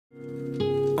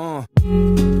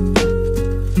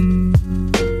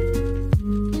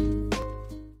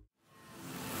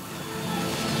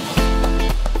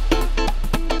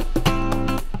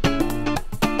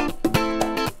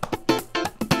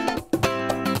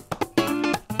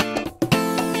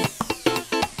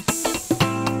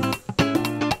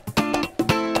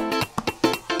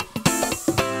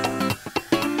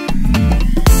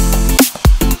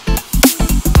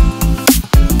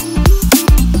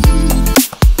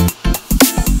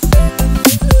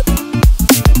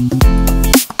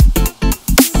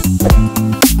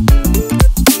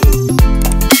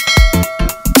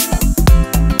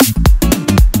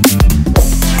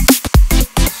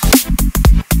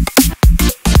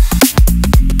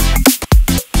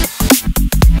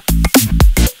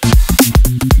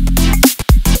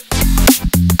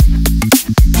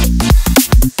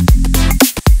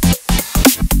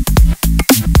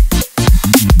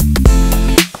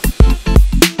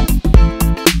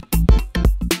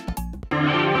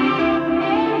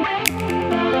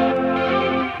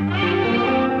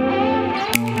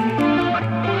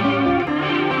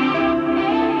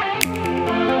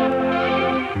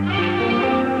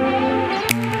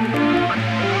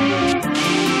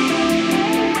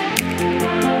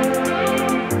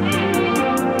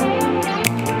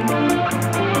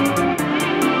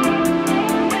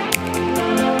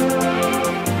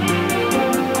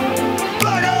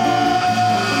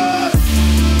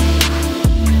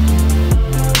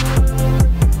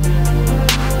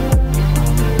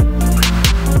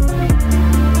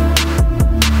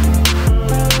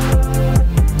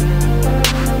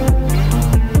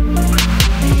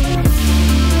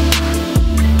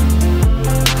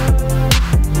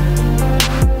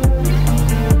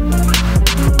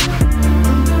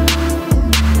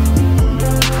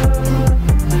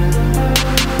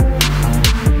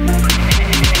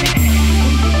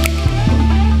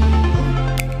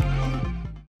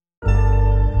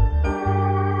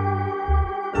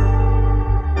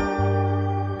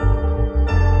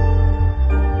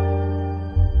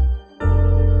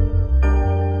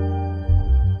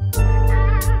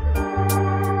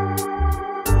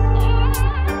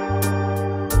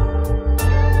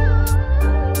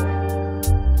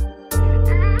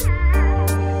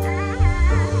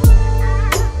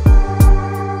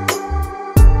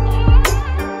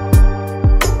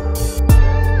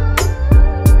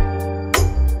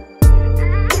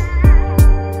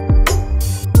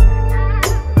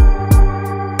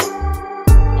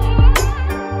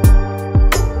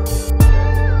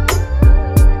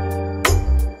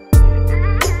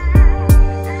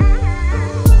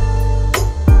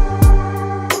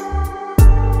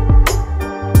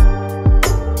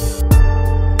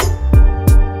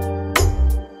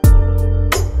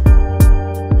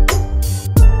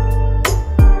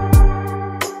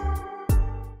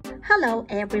Hello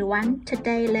everyone,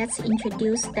 today let's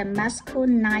introduce the Moscow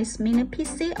Nice Mini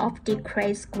PC of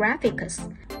decreased graphics.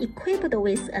 Equipped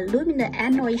with a luminous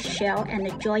Android shell and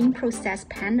a joint process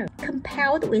panel.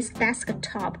 Compared with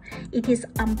desktop, it is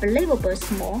unbelievably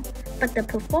small, but the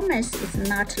performance is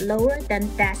not lower than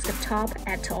desktop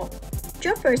at all.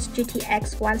 GeForce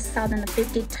GTX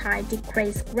 1050 Ti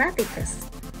decreased graphics.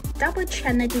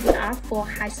 Double-channel DDR4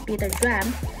 high-speed RAM,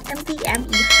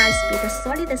 NVMe high-speed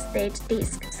solid-state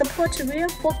disk, support real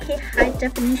 4K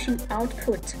high-definition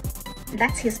output.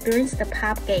 Let's experience the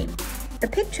pub game. The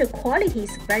picture quality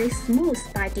is very smooth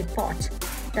by default.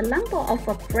 The number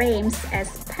of frames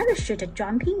as parachute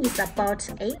jumping is about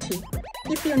 80.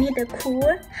 If you need a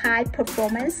cool, high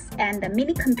performance and a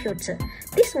mini computer,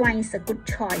 this one is a good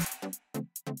choice.